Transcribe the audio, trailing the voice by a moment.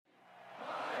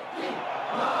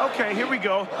Okay, here we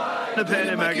go. The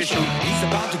Planet Mikey Show. He's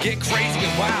about to get crazy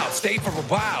and wild. Stay for a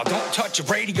while. Don't touch your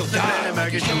radio dial. Planet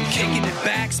Mikey Show. Kicking it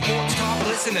back, sports talk.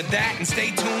 Listen to that and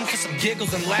stay tuned for some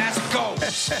giggles and laughs. Go.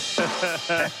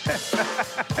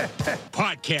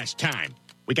 Podcast time.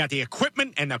 We got the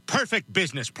equipment and the perfect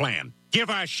business plan. Give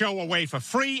our show away for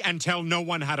free and tell no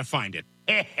one how to find it.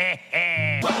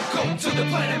 Welcome to the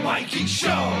Planet Mikey Show.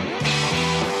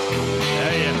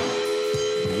 Yeah.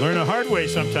 Learn the hard way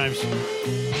sometimes.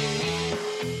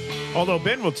 Although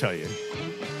Ben will tell you,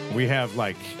 we have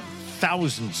like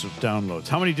thousands of downloads.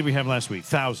 How many did we have last week?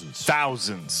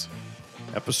 Thousands.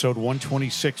 Episode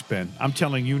 126, Ben. I'm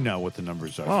telling you now what the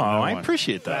numbers are. Oh, I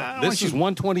appreciate that. This is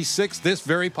 126, this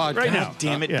very podcast. Right now.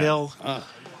 Damn it, Yeah. Bill.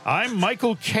 I'm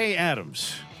Michael K.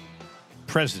 Adams,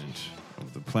 president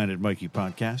of the Planet Mikey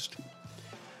podcast,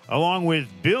 along with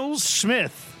Bill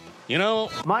Smith. You know,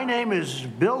 My name is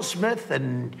Bill Smith,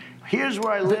 and here's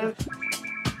where I live.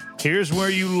 Here's where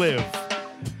you live.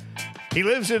 He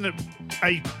lives in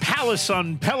a palace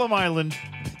on Pelham Island.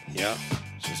 yeah.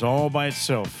 This is all by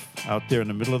itself out there in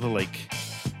the middle of the lake.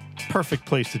 Perfect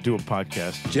place to do a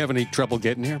podcast. Did you have any trouble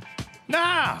getting here?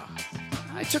 Nah,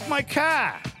 I took my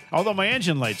car, although my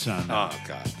engine light's on now. Oh,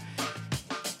 God.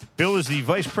 Bill is the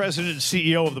vice president and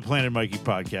CEO of the Planet Mikey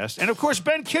podcast. And, of course,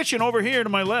 Ben Kitchen over here to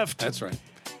my left. That's right.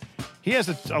 He has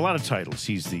a lot of titles.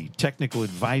 He's the technical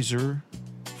advisor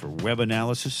for web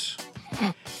analysis.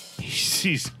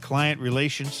 He's client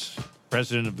relations,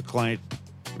 president of the client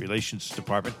relations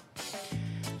department.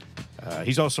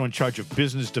 He's also in charge of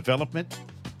business development,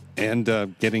 And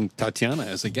getting Tatiana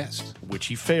as a guest. which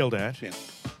he failed at, Yeah.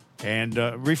 and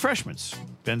refreshments.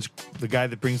 Ben's the guy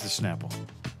that brings the Snapple.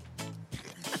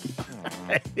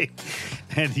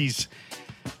 And he's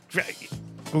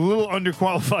a little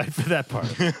underqualified for that part.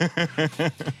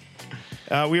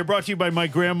 We are brought to you by my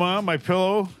grandma, my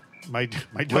pillow, my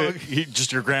dog.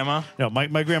 Just your grandma? No,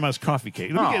 my grandma's coffee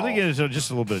cake. Let me get into just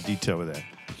a little bit of detail with that.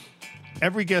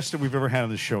 Every guest that we've ever had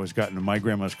on this show has gotten a my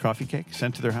grandma's coffee cake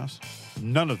sent to their house.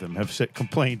 None of them have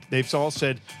complained. They've all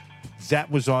said,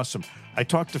 that was awesome. I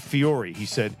talked to Fiore. He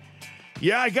said,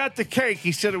 yeah, I got the cake.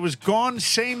 He said it was gone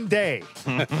same day.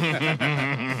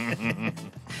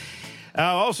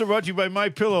 Also brought to you by My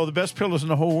Pillow, the best pillows in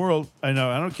the whole world. I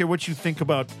know. I don't care what you think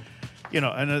about, and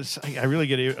I really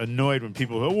get annoyed when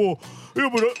people go, well, yeah,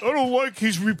 but I don't like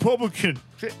he's Republican.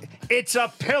 It's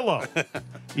a pillow.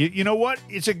 You know what?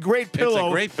 It's a great pillow. It's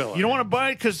a great pillow. You don't want to buy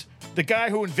it because the guy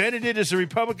who invented it is a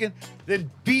Republican? Then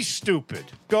be stupid.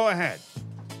 Go ahead.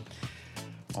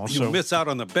 Also, You miss out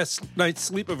on the best night's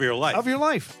sleep of your life. of your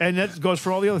life. And that goes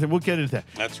for all the other things. We'll get into that.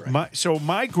 That's right. So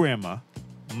my grandma,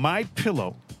 My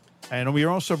Pillow, and we are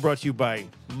also brought to you by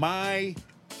My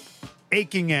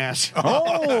Aching Ass.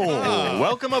 Oh,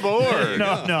 welcome aboard.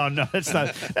 No, that's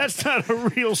not a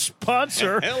real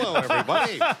sponsor. Hello,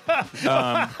 everybody.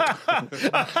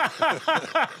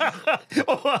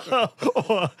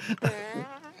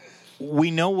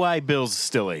 We know why Bill's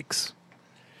still aches.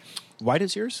 Why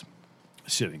does yours?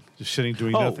 Just sitting,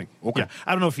 doing Oh, nothing. okay. Yeah,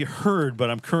 I don't know if you heard, but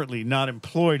I'm currently not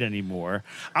employed anymore.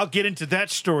 I'll get into that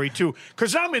story too,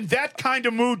 because I'm in that kind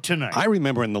of mood tonight. I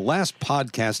remember in the last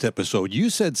podcast episode, you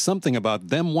said something about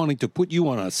them wanting to put you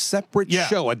on a separate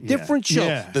show, a different show,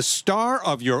 yeah. the star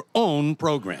of your own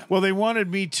program. Well, they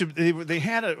wanted me to. They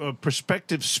had a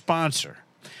prospective sponsor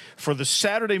for the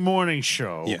Saturday morning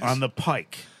show Yes. on the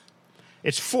Pike.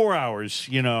 It's 4 hours,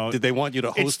 Did they want you to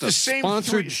It's host the a same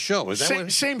sponsored show? Is that same,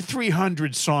 what? same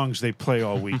 300 songs they play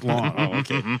all week long. Oh,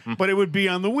 okay. But it would be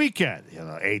on the weekend,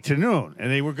 8 to noon, and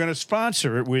they were going to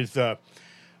sponsor it with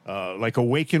like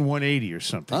Awaken 180 or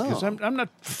something. Because Oh. I'm not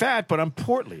fat, but I'm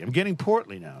portly. I'm getting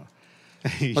portly now.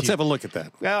 Let's have a look at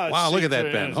that. Yeah, Wow, look at that,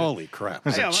 it's- Ben. Holy crap.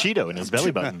 There's Yeah, a Cheeto in his belly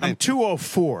button. I'm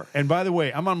 204, and by the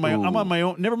way, I'm on my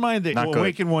own. Never mind the Not good.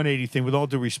 Awaken 180 thing. With all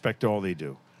due respect to all they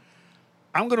do,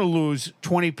 I'm going to lose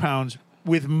 20 pounds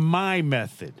with my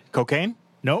method. Cocaine?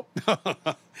 Nope,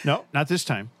 no, not this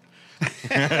time.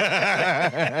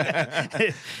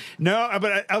 No,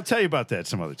 but I'll tell you about that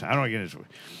some other time. I don't want to get into it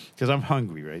because I'm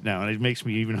hungry right now, and it makes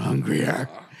me even hungrier.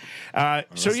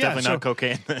 It's definitely not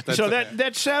cocaine. So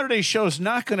that Saturday show is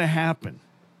not going to happen.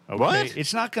 Okay? What?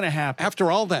 It's not going to happen.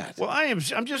 After all that. Well, I'm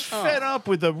just fed up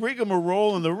with the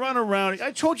rigmarole and the runaround.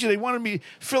 I told you they wanted me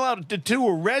to do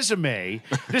a resume.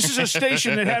 This is a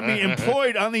station that had me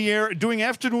employed on the air doing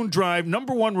afternoon drive,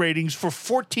 #1 ratings for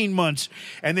 14 months.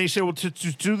 And they said, well, to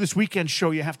do this weekend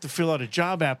show, you have to fill out a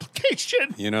job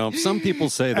application. Some people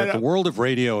say that the world of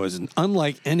radio is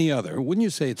unlike any other. Wouldn't you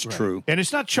say it's true? And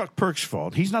it's not Chuck Perk's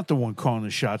fault. He's not the one calling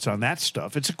the shots on that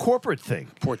stuff. It's a corporate thing.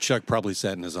 Poor Chuck probably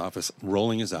sat in his office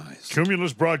rolling his eyes. advertise.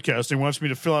 Cumulus Broadcasting wants me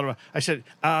to fill out I said,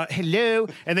 hello.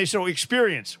 And they said,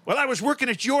 experience. Well, I was working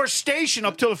at your station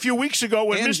up till a few weeks ago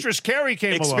when And Mistress Carrie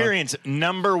came Experience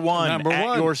number one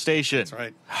at your station. That's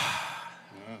right.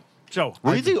 So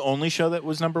Were you the only show that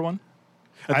was number one?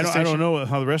 I don't know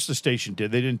how the rest of the station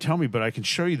did. They didn't tell me, but I can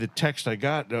show you the text I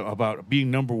got about being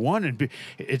number one. And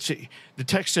the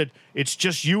text said, it's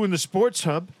just you and the Sports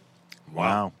Hub.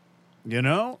 Wow. You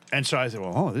know? And so I said,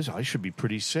 well, I should be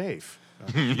pretty safe.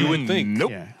 You would think.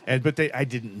 Nope. Yeah. But I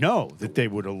didn't know that they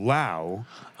would allow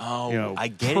I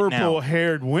get it now.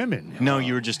 purple-haired women. No,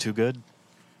 you were just too good.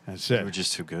 That's it. You were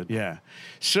just too good. Yeah.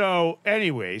 So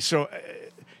anyway, okay,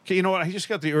 you know what? I just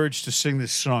got the urge to sing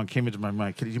this song. Came into my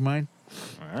mind. Do you mind?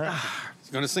 He's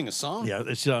going to sing a song? Yeah,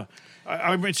 it's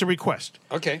it's a request.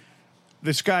 Okay.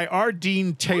 This guy R.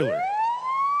 Dean Taylor,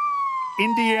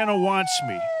 Indiana Wants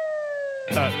Me.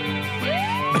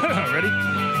 Ready?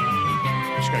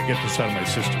 Just gotta get this out of my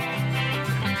system.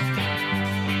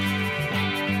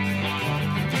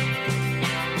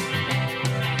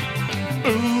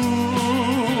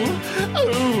 Ooh,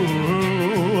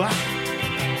 ooh,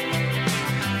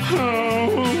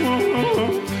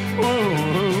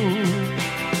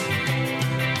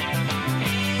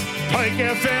 Pike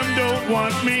FM don't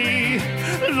want me.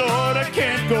 Lord, I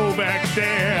can't go back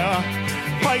there.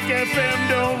 Pike FM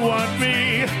don't want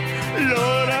me.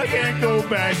 Lord, I can't go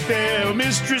back there.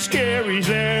 Mistress Carrie's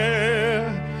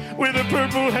there with the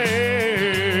purple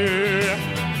hair.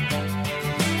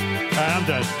 I'm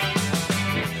done.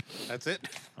 That's it.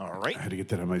 All right. I had to get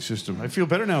that out of my system. I feel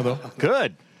better now, though.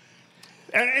 Good.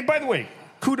 And by the way,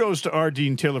 kudos to R.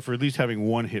 Dean Taylor for at least having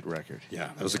one hit record. Yeah,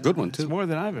 that was a good one, It's too. more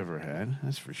than I've ever had,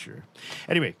 that's for sure.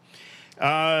 Anyway,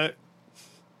 yeah.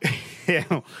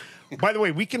 By the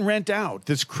way, we can rent out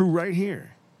this crew right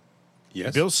here.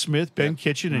 Yes. Bill Smith, Ben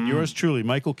Kitchen, and yours truly,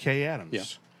 Michael K. Adams. Yeah.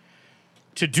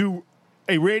 To do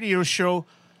a radio show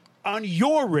on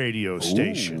your radio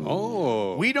station.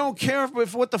 Oh. We don't care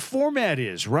if what the format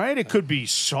is, right? It could be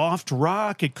soft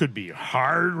rock. It could be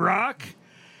hard rock.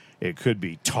 It could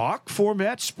be talk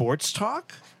format, sports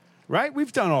talk, right?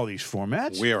 We've done all these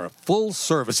formats. We are a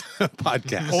full-service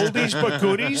podcast. Oldies but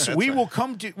goodies. We will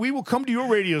come to your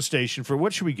radio station for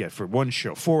what should we get for one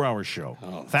show, 4-hour show?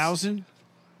 1,000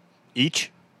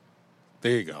 Each?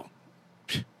 There you go.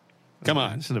 Come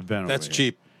on. This is an event. That's over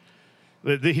here. cheap.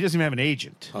 He doesn't even have an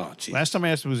agent. Oh, geez. Last time I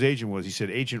asked him who his agent was, he said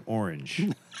Agent Orange.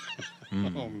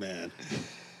 Oh, man.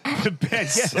 Get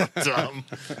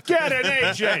an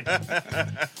agent.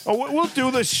 We'll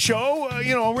do this show,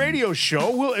 a radio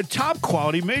show. We'll top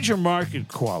quality, major market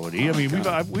quality. I mean,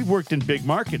 we've worked in big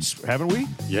markets, haven't we?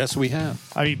 Yes, we have.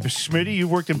 I mean, Smitty, you've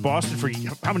worked in Boston for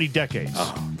how many decades?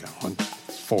 Oh, God.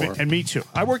 4. And me too.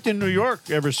 I worked in New York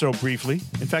ever so briefly.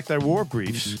 In fact, I wore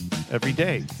briefs every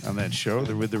day on that show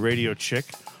with the radio chick,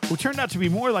 who turned out to be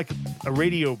more like a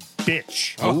radio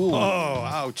bitch. Oh,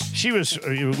 ouch. She was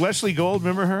Leslie Gold.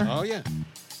 Remember her? Oh, yeah.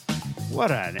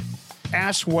 What an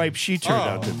ass wipe she turned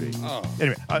out to be.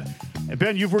 Anyway, and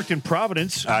Ben, you've worked in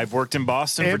Providence. I've worked in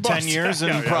Boston for 10 years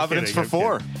and Yeah, Providence I'm for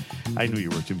 4. kidding. I knew you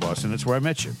worked in Boston. That's where I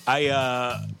met you.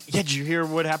 Did you hear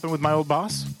what happened with my old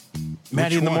boss?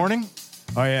 Matty in the one? morning?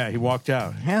 Oh yeah, he walked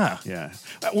out. Yeah. Yeah.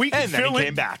 We could And then fill he in.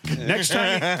 came back. Next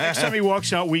time he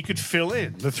walks out, we could fill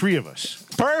in the three of us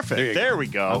Perfect. There we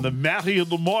go. on the Matty in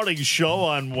the Morning show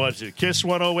on what's it? Kiss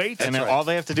 108. and then all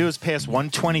they have to do is pay us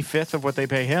 1/25 of what they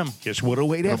pay him. Kiss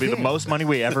 108 It'll FM. be the most money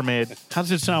we ever made. How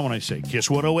does it sound when I say Kiss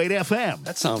 108 FM?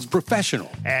 That sounds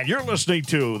professional. And you're listening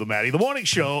to the Matty in the Morning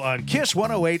Show on Kiss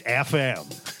 108 FM.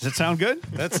 Does it sound good?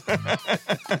 That's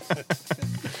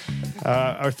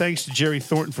Our thanks to Jerry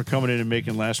Thornton for coming in and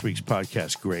making last week's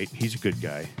podcast great. He's a good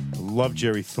guy. I love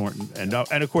Jerry Thornton. And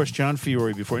of course, John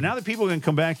Fiore before. Now that people can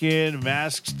come back in, the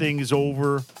masks thing is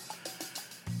over.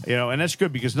 And that's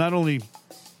good because not only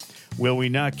will we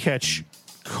not catch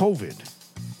COVID,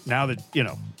 now that,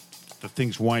 the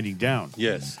thing's winding down,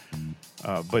 yes.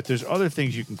 but there's other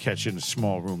things you can catch in a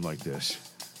small room like this.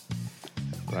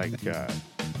 Like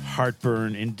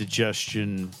heartburn,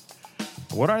 indigestion.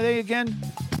 What are they again?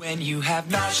 When you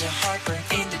have nausea, heartburn,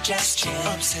 indigestion,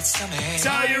 upset stomach,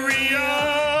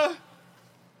 Diarrhea.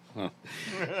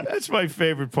 That's my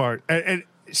favorite part. And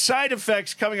side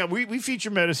effects coming up. We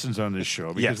feature medicines on this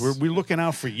show because Yes. we're looking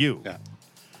out for you. Yeah.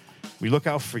 We look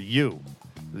out for you,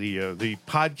 the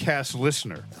podcast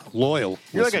listener. Loyal.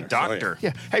 You're like a listeners. doctor.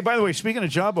 Yeah. Hey, by the way, speaking of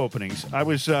job openings, I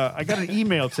got an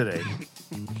email today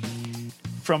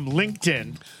from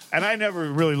LinkedIn, and I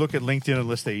never really look at LinkedIn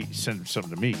unless they send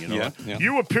something to me. You know, Yeah.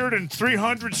 You appeared in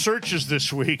 300 searches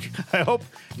this week. I hope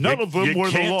none of them were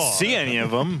the can't law. see any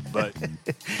of them, but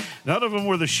None of them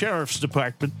were the sheriff's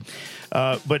department.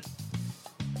 But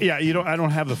yeah, I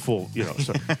don't have the full.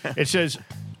 So it says,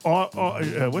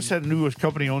 what's that newest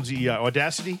company owns the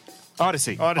Audacity?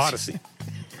 Odyssey. Odyssey.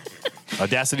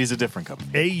 Audacity is a different company.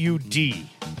 AUD.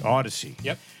 Odyssey.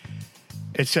 Yep.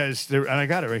 It says there, and I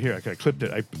got it right here. I clipped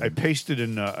it. I pasted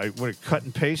in a cut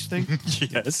and paste thing.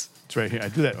 Yes. It's right here. I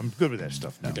do that. I'm good with that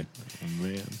stuff now. Okay.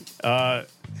 Man.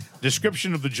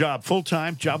 Description of the job: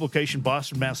 full-time, job location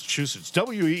Boston, Massachusetts.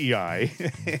 WEEI.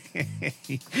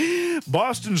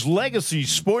 Boston's legacy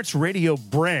sports radio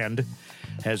brand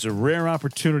has a rare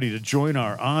opportunity to join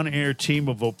our on-air team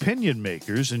of opinion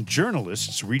makers and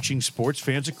journalists reaching sports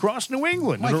fans across New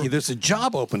England Mikey, there's a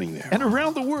job opening there. and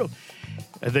around the world.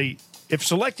 If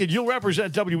selected, you'll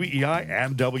represent WEEI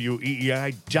and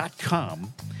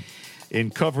WEEI.com in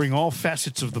covering all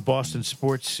facets of the Boston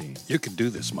sports scene. You could do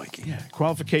this, Mikey. Yeah.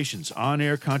 Qualifications: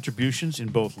 on-air contributions in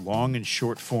both long and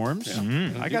short forms.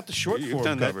 I got the short You've form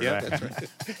done that. covered. Yeah, that's right.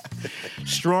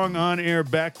 Strong on-air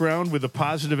background with a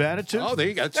positive attitude. Oh, there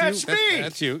you go. That's you. me.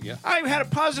 That's you. Yeah. I had a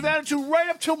positive attitude right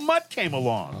up till Mutt came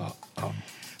along.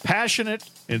 Passionate,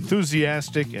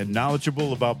 enthusiastic, and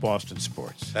knowledgeable about Boston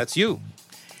sports. That's you.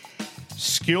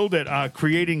 Skilled at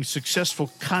creating successful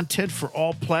content for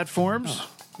all platforms.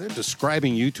 They're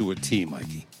describing you to a T,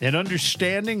 Mikey. An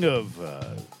understanding of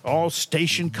all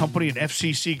station, company, and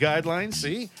FCC guidelines.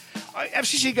 See?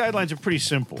 FCC guidelines are pretty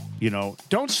simple.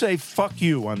 Don't say "fuck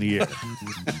you" on the air.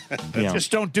 Yeah.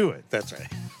 Just don't do it. That's right.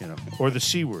 Or the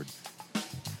C word.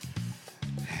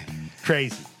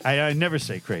 Crazy. I never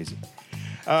say crazy.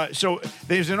 So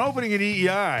there's an opening at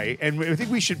EEI, and I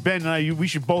think Ben and I, we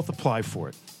should both apply for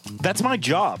it. That's my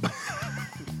job.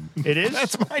 It is?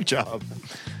 That's my job.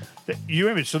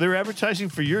 So they're advertising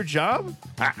for your job?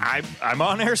 I'm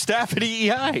on air staff at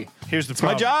EEI. Here's the It's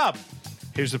my problem. job.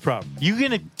 Here's the problem. You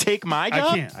gonna take my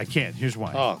job? I can't. Here's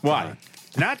why. Oh, Why?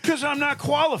 Not because I'm not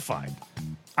qualified.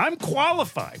 I'm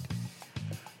qualified.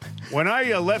 When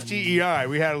I left EEI,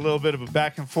 we had a little bit of a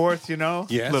back and forth,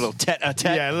 Yes. Little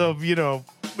tete-a-tete. Yeah, a little,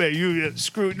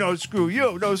 screw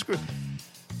you, no, screw.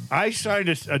 I signed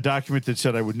a document that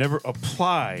said I would never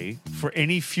apply for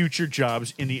any future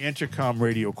jobs in the Entercom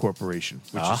Radio Corporation,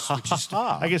 which is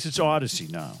I guess it's Odyssey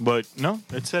now. But no,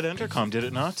 it said Entercom, did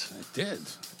it not? I did.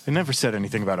 It never said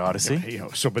anything about Odyssey.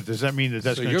 But does that mean that's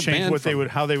So going to you're change banned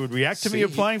how they would react to me See,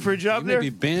 applying for a job you there? may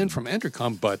be banned from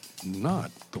Entercom, but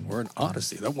not the word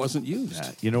Odyssey. That wasn't used.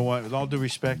 You know what? With all due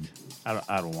respect, I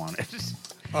don't want it.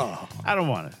 Oh, I don't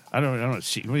want it. I don't want to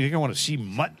see. You think I want to see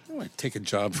Mutt? I might take a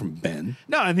job from Ben.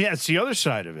 No, and it's the other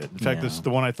side of it. In fact, that's the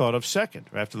one I thought of second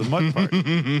after the Mutt part.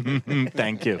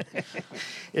 Thank you.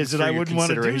 Is that For I your wouldn't want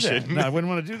to do that. consideration. No, I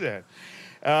wouldn't want to do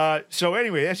that. So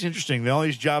anyway, that's interesting. All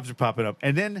these jobs are popping up.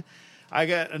 And then I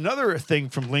got another thing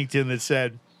from LinkedIn that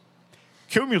said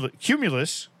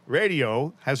Cumulus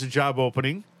Radio has a job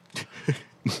opening.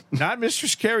 Not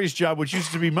Mr. Carey's job, which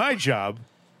used to be my job.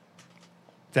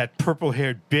 That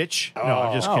purple-haired bitch. No,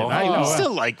 I'm just kidding. I know.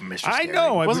 Still like Mr. I Scary.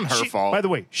 know. It wasn't her fault. By the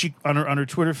way, she on her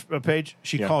Twitter page,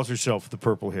 she Yeah. calls herself the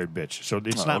purple-haired bitch. So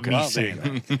it's not okay. me Well, there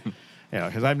saying that.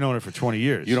 Because I've known her for 20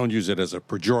 years. You don't use it as a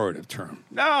pejorative term.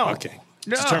 No. Okay.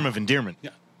 No. It's a term of endearment.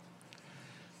 Yeah.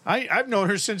 I've known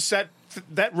her since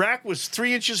that rack was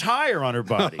 3 inches higher on her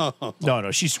body.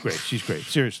 No, she's great. She's great.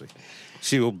 Seriously.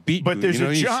 She will beat But you. there's you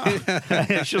know, a you-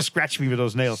 job. She'll scratch me with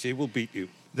those nails. She will beat you.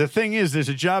 The thing is, there's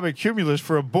a job at Cumulus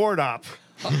for a board op.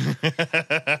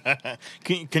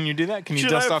 Can you do that? Can you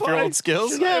Should dust I off your apply? old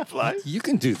skills? Should I apply? You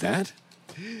can do that.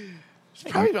 It's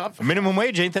probably not. Minimum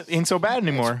wage ain't so bad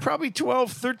anymore. Probably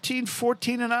 12, 13,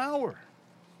 14 an hour.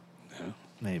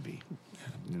 Maybe.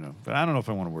 But I don't know if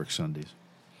I want to work Sundays.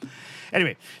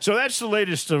 Anyway, so that's the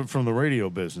latest from the radio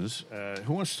business.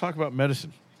 Who wants to talk about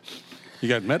medicine? You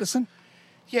got medicine?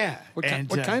 Yeah. What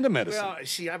kind of medicine? Well,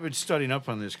 see, I've been studying up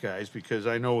on this, guys, because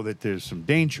I know that there's some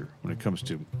danger when it comes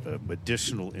to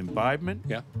medicinal imbibement.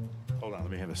 Yeah. Hold on,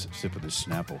 let me have a sip of this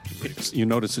Snapple. You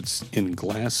notice it's in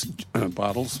glass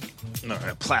bottles? No,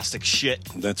 plastic shit.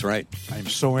 That's right. I'm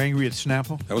so angry at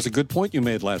Snapple. That was a good point you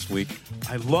made last week.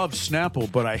 I love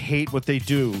Snapple, but I hate what they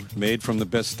do. Made from the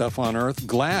best stuff on earth,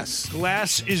 glass.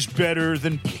 Glass is better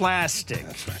than plastic.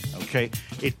 That's right. Okay?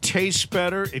 It tastes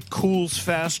better, it cools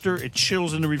faster, it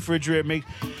chills in the refrigerator.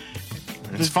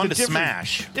 It's fun to difference-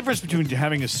 smash. Difference between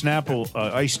having a Snapple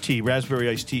iced tea, raspberry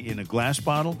iced tea in a glass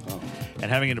bottle and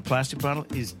having it in a plastic bottle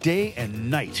is day and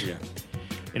night. Yeah.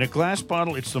 In a glass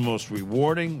bottle, it's the most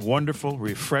rewarding, wonderful,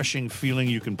 refreshing feeling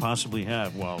you can possibly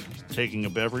have while taking a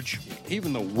beverage.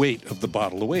 Even the weight of the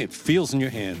bottle, the way it feels in your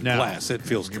hand, Now- glass, it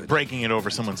feels good. Breaking it over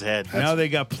someone's head. Now they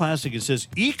got plastic. It says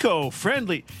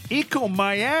eco-friendly. Eco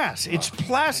my ass. It's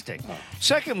plastic.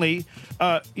 Secondly,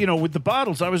 with the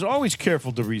bottles, I was always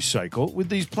careful to recycle. With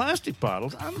these plastic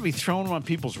bottles, I'm going to be throwing them on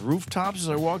people's rooftops as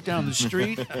I walk down the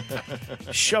street,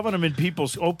 shoving them in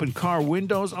people's open car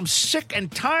windows. I'm sick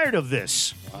and tired of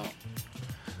this. Wow.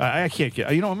 I can't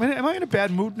get. Am I in a bad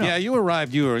mood now? Yeah, you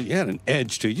arrived. You had an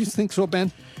edge to you. You think so,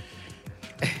 Ben?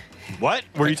 What?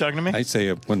 Were you talking to me? I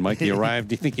say when Mikey arrived,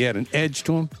 do you think he had an edge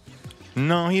to him?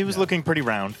 No, he was looking pretty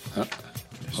round. No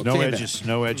Okay, edges.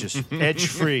 No edges. Edge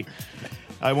free.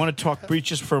 I want to talk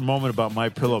just for a moment about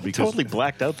MyPillow because Totally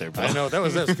blacked out there, bro. I know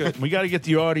that's good. we got to get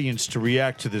the audience to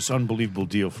react to this unbelievable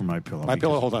deal for MyPillow.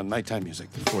 MyPillow, hold on, nighttime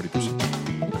music,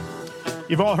 40%.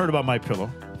 You've all heard about MyPillow,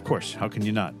 of course. How can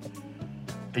you not?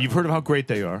 You've heard of how great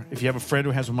they are. If you have a friend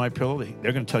who has a MyPillow,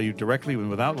 they're going to tell you directly and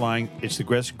without lying, it's the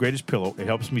greatest pillow. It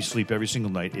helps me sleep every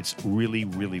single night. It's really,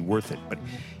 really worth it. But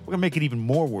we're going to make it even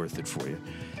more worth it for you.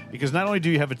 Because not only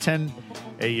do you have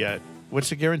what's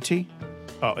the guarantee?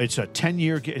 Oh, it's a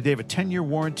 10-year, they have a 10-year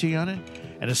warranty on it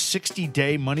and a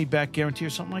 60-day money-back guarantee or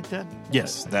something like that?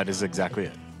 Yes, that is exactly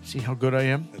it. See how good I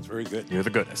am? That's very good. You're the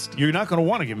goodest. You're not going to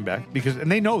want to give them back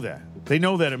and they know that. They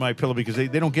know that at MyPillow because they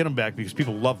don't get them back because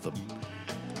people love them.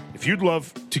 If you'd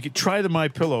love to try the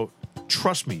MyPillow,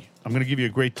 trust me, I'm going to give you a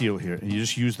great deal here. And you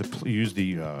just use the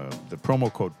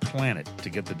promo code PLANET to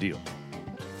get the deal.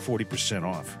 40%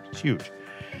 off. It's huge.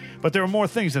 But there are more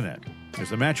things than that.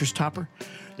 There's the mattress topper.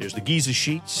 There's the Giza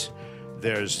sheets.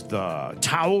 There's the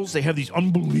towels. They have these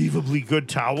unbelievably good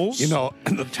towels.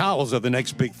 The towels are the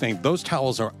next big thing. Those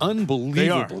towels are unbelievable. They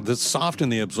are. They're soft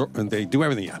and they do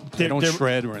everything. They don't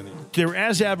shred or anything. They're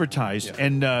as advertised. Yeah.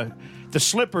 And the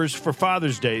slippers for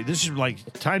Father's Day, this is like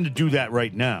time to do that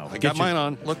right now. I got mine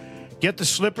on. Look. Get the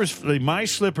slippers. My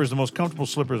slippers, the most comfortable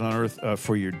slippers on earth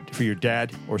for your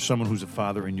dad or someone who's a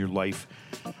father in your life.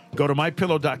 Go to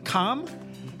MyPillow.com.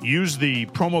 Use the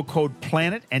promo code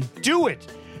PLANET and do it.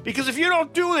 Because if you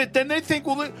don't do it, then they think,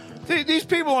 well, these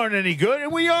people aren't any good,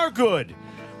 and we are good.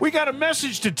 We got a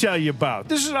message to tell you about.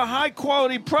 This is a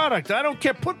high-quality product. I don't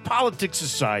care. Put politics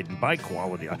aside and buy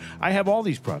quality. I have all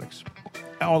these products.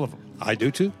 All of them. I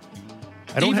do, too.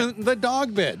 Even the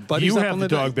dog bed. You have the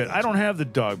dog bed. I don't have the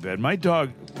dog bed. My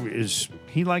dog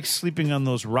he likes sleeping on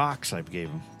those rocks I gave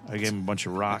him. I gave him a bunch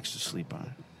of rocks to sleep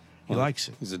on. He likes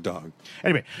it. He's a dog.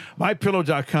 Anyway,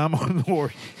 MyPillow.com.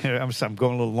 Or I'm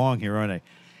going a little long here, aren't I?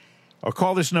 Or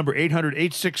call this number,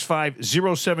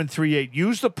 800-865-0738.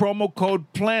 Use the promo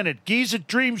code PLANET. Giza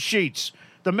Dream Sheets,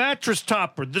 the mattress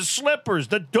topper, the slippers,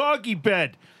 the doggy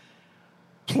bed.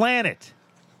 PLANET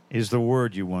is the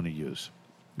word you want to use.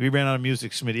 We ran out of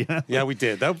music, Smitty. Yeah, we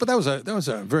did. But that was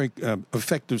a very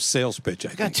effective sales pitch.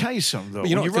 I got to tell you something, though. But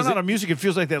when you run out of music, it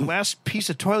feels like that last piece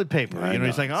of toilet paper. I know.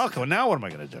 It's like, okay, now what am I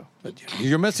going to do? But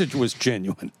your message was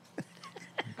genuine.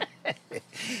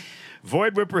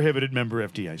 Void where prohibited, member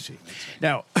FDIC.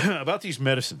 Now, about these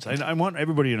medicines, I want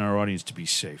everybody in our audience to be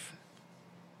safe.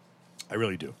 I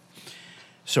really do.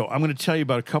 So I'm going to tell you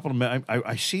about a couple of.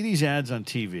 I see these ads on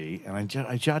TV, and I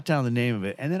jot down the name of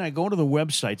it, and then I go to the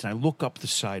websites and I look up the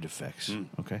side effects.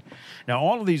 Okay. Now,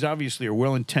 all of these obviously are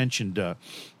well-intentioned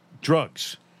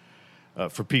drugs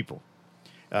for people,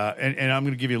 and I'm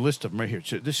going to give you a list of them right here.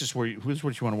 So this is what you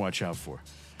want to watch out for.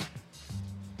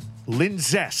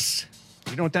 Linzess.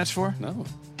 You know what that's for? No.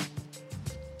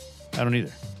 I don't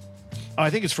either. Oh, I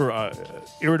think it's for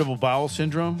irritable bowel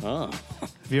syndrome. Oh.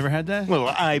 Have you ever had that? Well,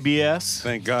 IBS.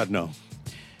 Thank God, no.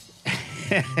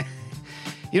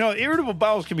 Irritable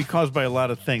bowels can be caused by a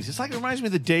lot of things. It reminds me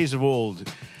of the days of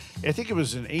old. I think it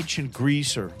was in ancient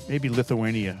Greece or maybe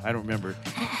Lithuania. I don't remember.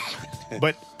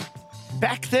 But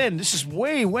back then, this is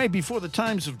way, way before the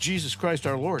times of Jesus Christ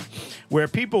our Lord, where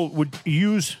people would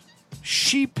use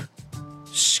sheep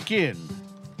skin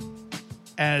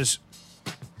as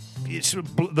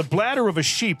the bladder of a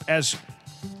sheep as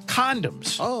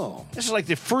condoms. Oh. This is like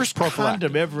the first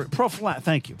condom ever.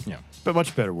 Thank you. Yeah. But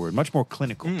much better word, much more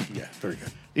clinical. Yeah, very good.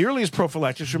 The earliest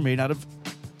prophylactics were made out of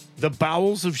the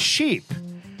bowels of sheep.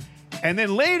 And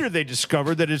then later they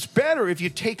discovered that it's better if you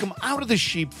take them out of the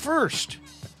sheep first.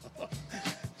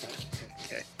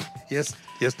 Okay. Yes,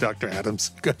 Dr. Adams.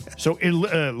 Go ahead. So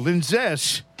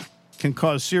Linzess can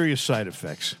cause serious side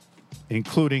effects,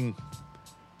 including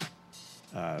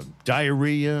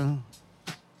diarrhea.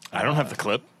 I don't have the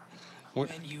clip. When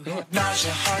you have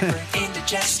nausea, heartburn,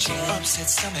 indigestion, upset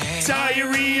stomach,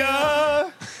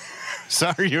 Diarrhea.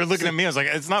 Sorry, you were looking at me. I was like,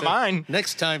 it's not mine.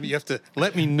 Next time you have to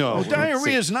let me know. Well,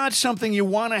 diarrhea is not something you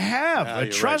want to have.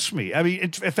 you're Trust me. I mean,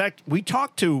 in fact, we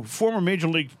talked to former Major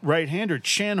League right-hander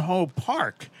Chan Ho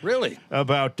Park Really?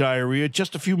 about diarrhea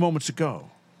just a few moments ago.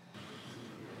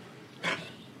 I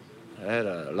had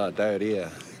a lot of diarrhea.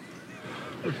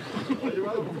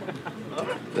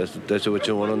 That's what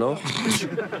you want to know?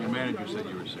 Your manager said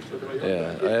you were sick.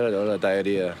 Yeah, I had a lot of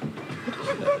diarrhea.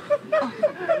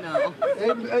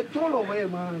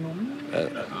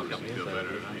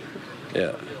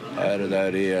 Yeah, I had a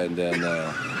diarrhea and then.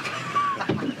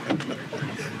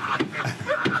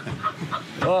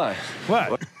 Why?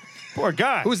 What? Poor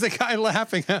guy. Who's the guy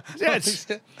laughing? That's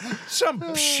some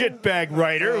shitbag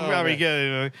writer. I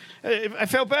mean, I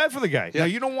felt bad for the guy. Now,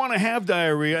 you don't want to have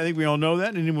diarrhea. I think we all know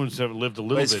that. Anyone who's ever lived a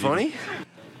little It's bit funny.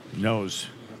 knows.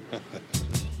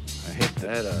 I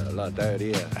had a lot of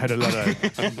diarrhea. I had a lot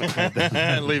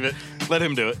of Leave it. Let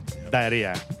him do it.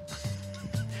 diarrhea.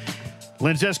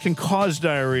 Linzess can cause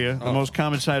diarrhea, the most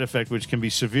common side effect, which can be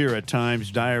severe at times.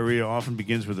 Diarrhea often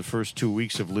begins with the first 2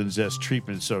 weeks of Linzess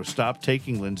treatment, so stop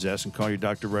taking Linzess and call your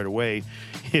doctor right away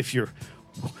if your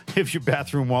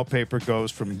bathroom wallpaper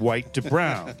goes from white to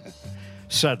brown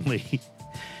suddenly.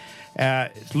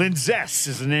 Linzess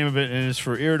is the name of it, and it's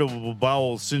for irritable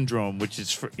bowel syndrome, which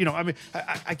is for,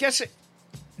 I guess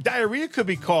diarrhea could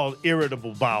be called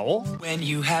irritable bowel. When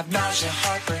you have nausea,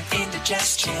 heartburn,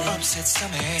 indigestion, upset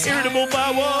stomach. Irritable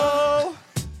bowel.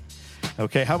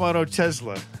 Okay, how about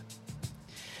Otezla?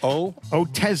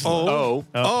 Otezla.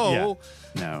 Oh.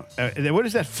 Yeah. No. What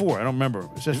is that for? I don't remember.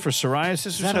 Is that for psoriasis or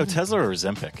Is that something? Otezla or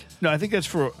Ozempic? No, I think that's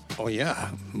for... Oh, yeah.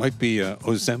 Might be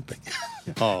Ozempic.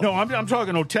 Oh. No, I'm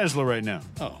talking Otezla right now.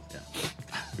 Oh.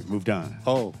 We've moved on.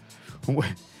 Oh.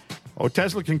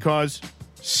 Otezla can cause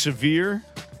severe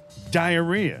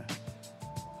diarrhea,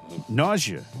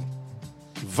 nausea,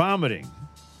 vomiting.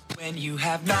 When you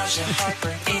have nausea,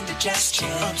 heartburn, indigestion,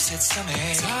 upset stomach.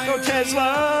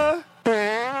 Otezla!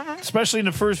 Especially in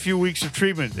the first few weeks of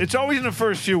treatment. It's always in the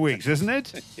first few weeks, isn't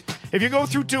it? If you go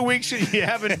through 2 weeks and you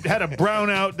haven't had a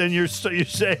brownout, then you're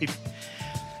safe.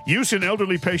 Use in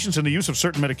elderly patients and the use of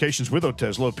certain medications with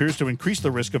Otezla appears to increase the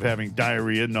risk of having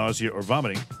diarrhea, nausea, or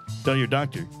vomiting. Tell your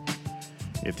doctor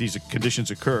if these conditions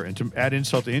occur. And to add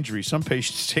insult to injury, some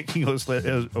patients taking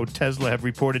Otezla have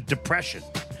reported depression.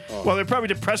 Well, they're probably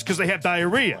depressed because they have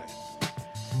diarrhea.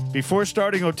 Before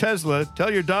starting Otezla,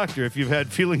 tell your doctor if you've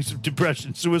had feelings of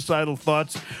depression, suicidal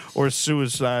thoughts, or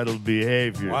suicidal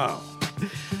behavior. Wow.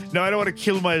 No, I don't want to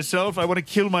kill myself. I want to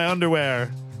kill my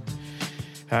underwear.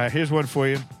 Here's one for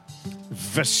you.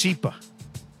 Vasipa.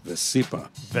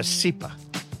 Vasipa.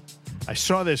 I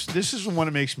saw this. This is the one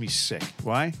that makes me sick.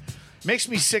 Why? Makes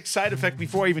me sick side effect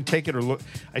before I even take it or look.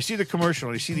 I see the commercial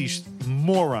and I see these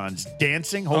morons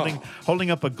dancing,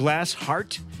 holding up a glass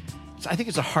heart. I think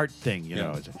it's a heart thing, you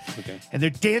know. Okay. And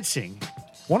they're dancing.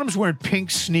 One of them's wearing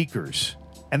pink sneakers,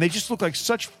 and they just look like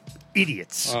such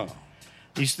idiots. Oh.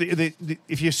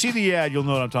 If you see the ad, you'll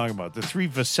know what I'm talking about. The three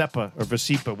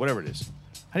Vasipa, whatever it is.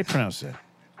 How do you pronounce that?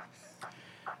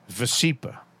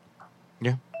 Vasipa.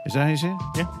 Yeah. Is that how you say it?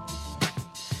 Yeah.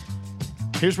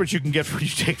 Here's what you can get when you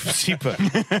take Vasipa.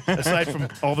 Aside from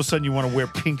all of a sudden you want to wear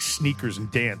pink sneakers and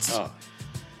dance. Oh.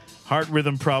 Heart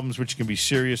rhythm problems, which can be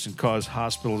serious and cause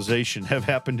hospitalization, have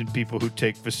happened in people who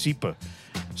take Vasipa,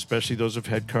 especially those who've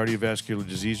had cardiovascular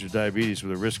disease or diabetes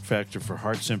with a risk factor for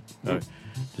heart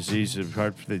disease of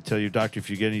heart. They tell your doctor if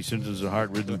you get any symptoms of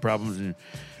heart rhythm problems and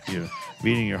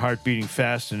your heart beating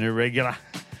fast and irregular,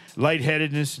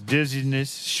 lightheadedness,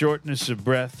 dizziness, shortness of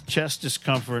breath, chest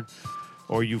discomfort,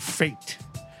 or you faint.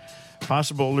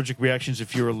 Possible allergic reactions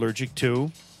if you're allergic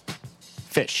to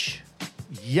Fish.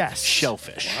 yes,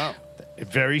 Shellfish. Wow.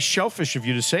 Very shellfish of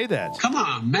you to say that. Come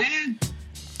on, man.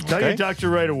 Tell your doctor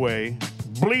right away.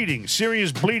 Bleeding,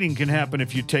 serious bleeding can happen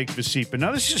if you take Vasipa.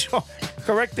 Now, this is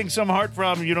correcting some heart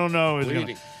problem you don't know.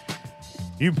 Bleeding.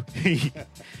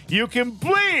 You can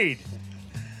bleed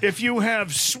if you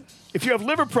have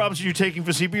liver problems and you're taking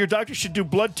Vasipa. Your doctor should do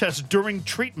blood tests during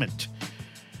treatment.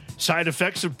 Side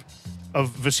effects of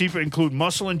Vasipa include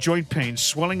muscle and joint pain,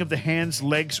 swelling of the hands,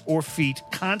 legs, or feet,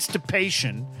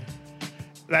 constipation.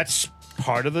 That's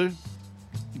part of the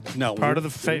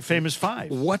famous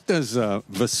five. What does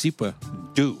Vasipa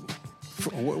do?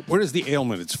 What is the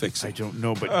ailment it's fixing? I don't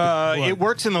know, but It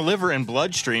works in the liver and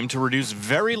bloodstream to reduce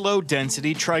very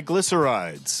low-density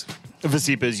triglycerides.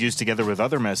 Vasipa is used together with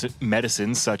other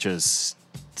medicines such as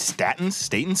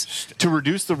statins to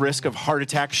reduce the risk of heart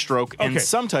attack, stroke, and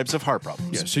some types of heart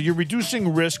problems. Yeah, so you're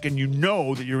reducing risk, and you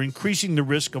know that you're increasing the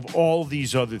risk of all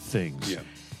these other things,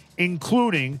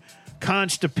 including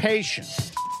constipation.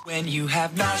 When you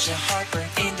have nausea, heartburn,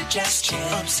 indigestion,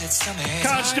 upset stomach,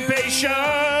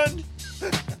 Constipation.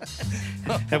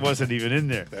 That wasn't even in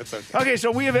there. That's okay. Okay,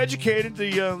 so we have educated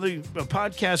the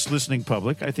podcast listening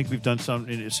public. I think we've done some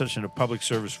in such a public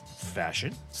service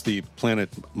fashion. It's the Planet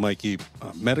Mikey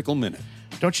Medical Minute.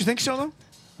 Don't you think so, though?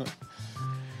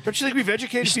 Don't you think we've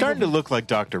educated You're starting to people? look like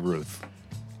Dr. Ruth.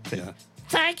 Yeah.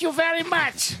 Thank you very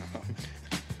much.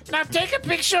 Now take a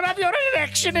picture of your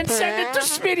erection and send it to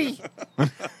Smitty.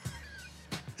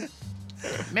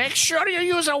 Make sure you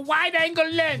use a wide-angle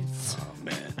lens. Oh,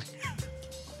 man.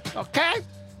 Okay?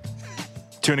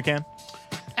 Tuna can?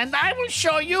 And I will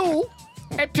show you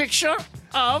a picture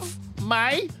of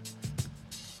my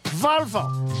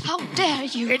Volvo. How dare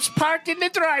you? It's parked in the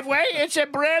driveway. It's a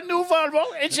brand new Volvo.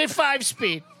 It's a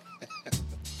 5-speed.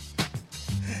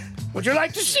 Would you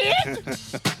like to see it?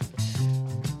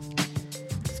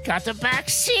 It's got a back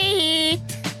seat.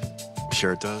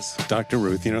 Sure it does. Dr.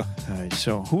 Ruth, you know. All right,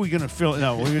 so who are we going to fill?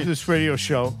 No, we're going to do this radio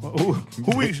show. Who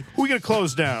we going to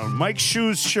close down? Mike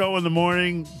Shue's show in the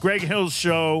morning, Greg Hill's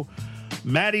show,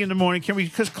 Maddie in the morning. Can we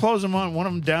just close them on one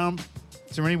of them down?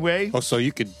 Is there any way? Oh, so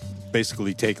you could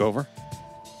basically take over?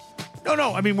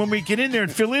 No. I mean, when we get in there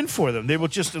and fill in for them, they will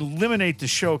just eliminate the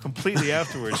show completely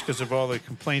afterwards because of all the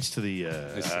complaints to the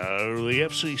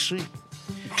FCC.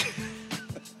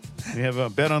 We have a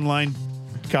Bet Online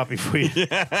copy for you.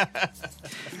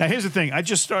 Now, here's the thing. I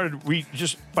just started.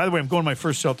 By the way, I'm going to my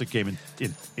first Celtic game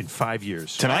in 5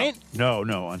 years. Tonight? No,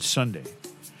 on Sunday.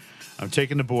 I'm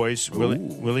taking the boys,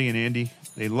 Willie and Andy.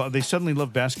 They suddenly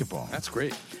love basketball. That's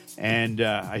great. And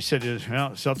I said,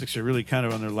 well, Celtics are really kind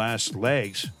of on their last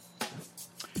legs.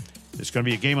 There's going to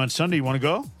be a game on Sunday. You want to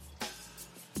go?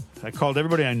 I called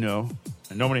everybody I know,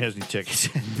 and nobody has any tickets.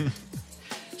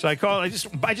 So I called. I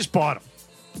just bought them.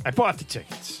 I bought the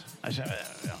tickets. I said,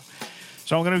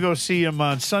 so I'm going to go see them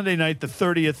on Sunday night, the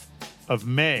 30th of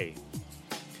May,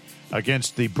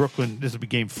 against the Brooklyn. This will be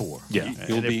Game 4. Yeah,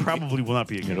 and it probably will not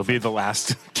be a game. It'll be the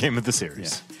last game of the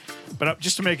series. Yeah. But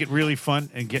just to make it really fun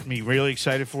and get me really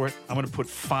excited for it, I'm going to put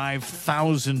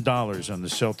 $5,000 on the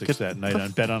Celtics that night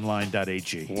on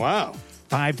betonline.ag. Wow.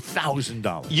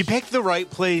 $5,000. You picked the right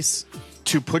place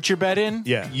to put your bet in.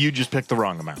 Yeah. You just picked the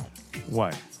wrong amount.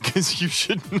 Why? Because you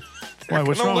shouldn't. Why?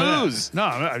 What's wrong lose. with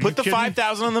that? No, are put you the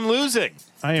 $5,000 on them losing.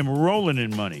 I am rolling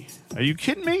in money. Are you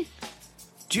kidding me?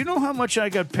 Do you know how much I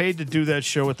got paid to do that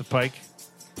show at the Pike?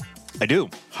 I do.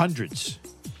 Hundreds.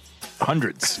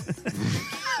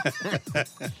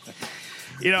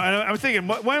 You know, and I'm thinking,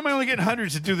 why am I only getting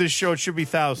hundreds to do this show? It should be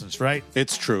thousands, right?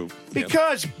 It's true.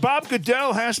 Because Bob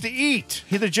Goodell has to eat.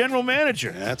 He's the general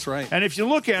manager. That's right. And if you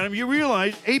look at him, you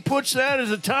realize he puts that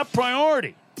as a top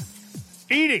priority.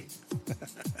 Eating.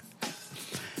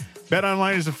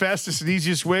 BetOnline is the fastest and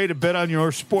easiest way to bet on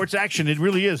your sports action. It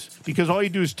really is. Because all you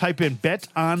do is type in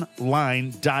betonline.ag,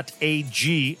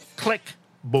 click,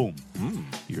 boom.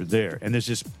 You're there. And there's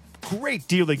this great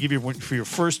deal they give you for your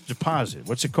first deposit.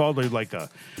 What's it called? Like a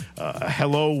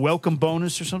hello welcome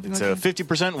bonus or something like that? It's a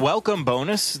 50% welcome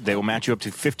bonus. They will match you up to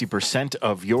 50%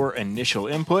 of your initial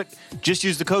input. Just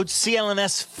use the code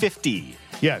CLNS50.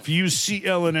 Yeah, if you use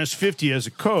CLNS50 as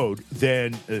a code,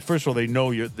 then first of all, they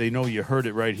know you heard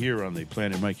it right here on the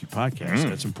Planet Mikey podcast.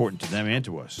 That's important to them and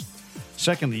to us.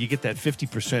 Secondly, you get that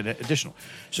 50% additional.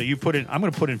 So you put in, I'm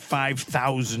going to put in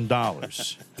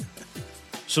 $5,000.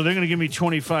 So they're going to give me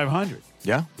 $2,500.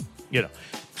 Yeah. You know,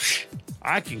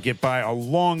 I can get by a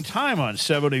long time on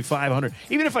 $7,500,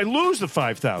 even if I lose the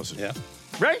 $5,000. Yeah.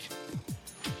 Right?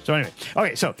 So anyway,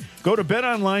 okay, so go to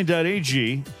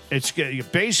betonline.ag. It's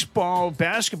baseball,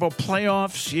 basketball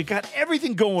playoffs. You got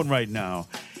everything going right now.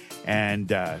 And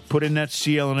put in that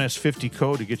CLNS50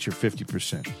 code to get your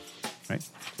 50%. Right?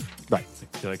 Right.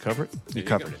 Did I cover it? You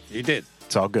covered it. You did.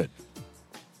 It's all good.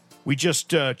 We just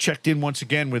checked in once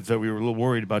again with, we were a little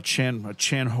worried about Chan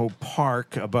Ho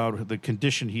Park, about the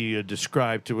condition he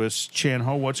described to us. Chan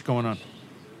Ho, what's going on?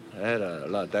 I had a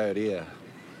lot of diarrhea.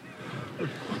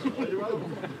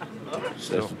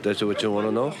 That's what you want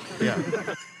to know? Yeah.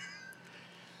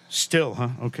 Still, huh?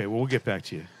 Okay, well, we'll get back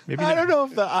to you. Maybe I don't know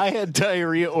if I had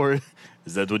diarrhea or...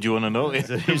 Is that what you want to know?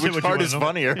 Which part is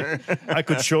funnier? I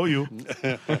could show you.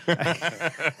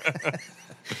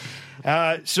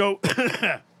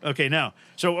 Okay, now.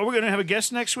 So are we going to have a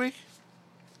guest next week?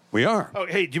 We are. Oh,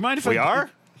 hey, do you mind if We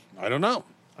are? I don't know.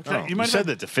 Okay, You mind said if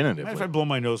that definitively. Mind if I blow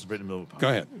my nose a bit in the middle of the Go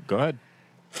ahead. Go ahead.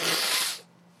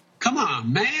 Come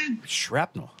on, man.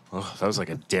 Shrapnel. Oh, that was like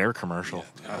a Dare commercial.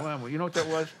 Well, you know what that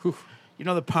was? You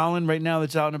know the pollen right now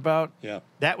that's out and about? Yeah.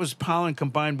 That was pollen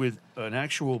combined with an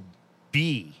actual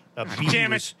bee. A bee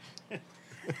Damn was,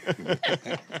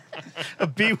 A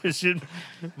bee was in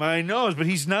my nose, but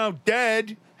he's now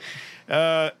dead.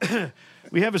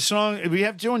 We have a song. We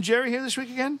have Joe and Jerry here this week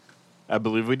again? I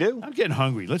believe we do. I'm getting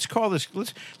hungry. Let's call this.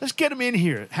 Let's get them in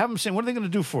here. Have them sing. What are they going to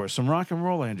do for us? Some rock and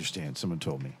roll, I understand. Someone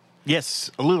told me.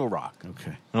 Yes, a little rock.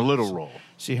 Okay. And a little roll.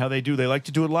 See how they do. They like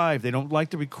to do it live. They don't like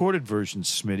the recorded versions,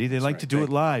 Smitty. They like to do it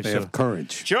live. They have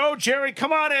courage. Joe, Jerry,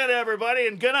 come on in, everybody,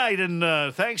 and good night.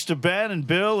 And thanks to Ben and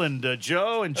Bill and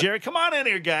Joe and Jerry. Come on in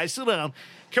here, guys. Sit down.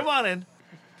 Come on in.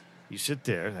 You sit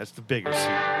there. That's the bigger seat.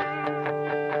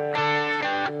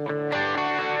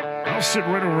 I'll sit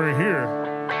right over here.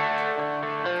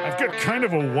 I've got kind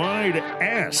of a wide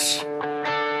ass.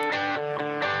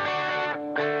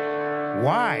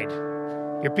 Wide?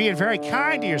 You're being very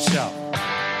kind to yourself.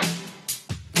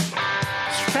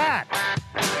 It's fat.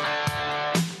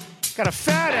 Got a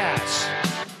fat ass.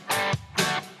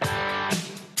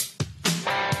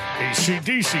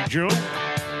 AC/DC, Joe.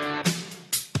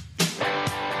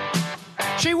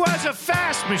 She was a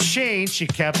fast machine. She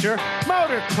kept her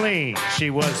motor clean.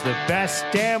 She was the best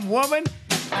damn woman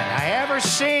that I ever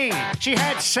seen. She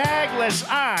had sagless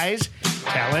eyes,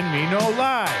 telling me no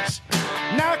lies,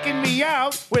 knocking me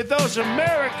out with those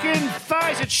American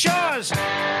thighs at Shaw's.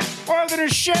 More than her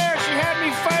share, she had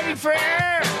me fighting for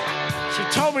air. She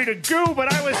told me to go,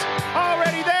 but I was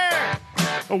already there.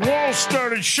 The walls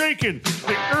started shaking.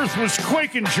 The earth was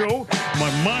quaking, Joe.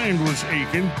 My mind was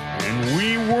aching, and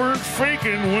we weren't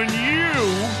faking when you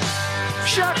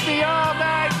shook me all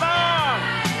night long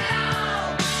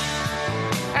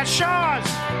at Shaw's.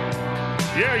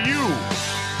 Yeah, you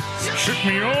shook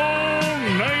me all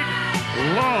night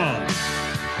long.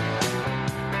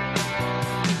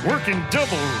 Working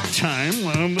double time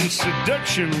on the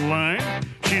seduction line.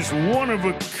 She's one of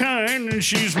a kind, and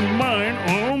she's mine,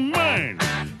 all mine.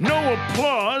 No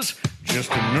applause, just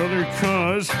another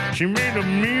cause. She made a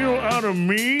meal out of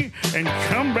me and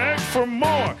come back for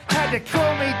more. Had to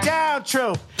cool me down,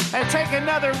 troop, and take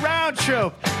another round,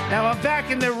 troop. Now I'm back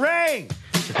in the ring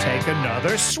to take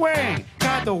another swing.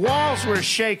 God, the walls were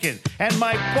shaking, and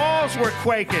my balls were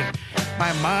quaking.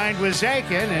 My mind was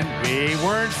aching, and we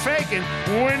weren't faking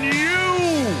when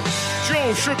you,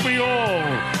 Joe, shook me all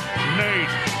night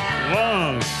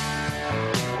long.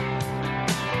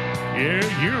 Yeah,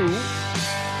 you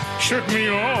shook me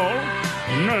all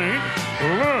night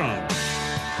long.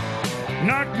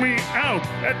 Knocked me out.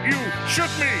 That you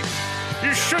shook me.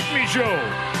 You shook me, Joe,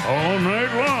 all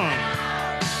night long.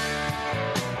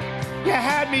 You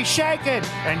had me shaking,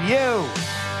 and you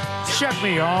shook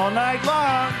me all night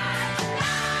long.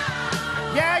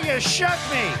 Yeah, you shook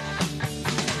me.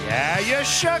 Yeah, you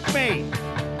shook me.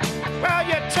 Well,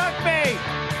 you took me.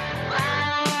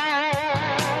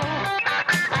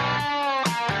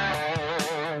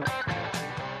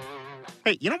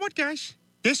 Hey, you know what, guys?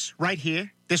 This right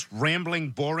here, this rambling,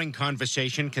 boring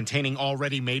conversation containing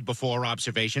already made before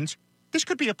observations, this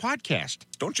could be a podcast.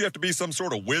 Don't you have to be some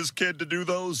sort of whiz kid to do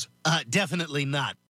those? Definitely not.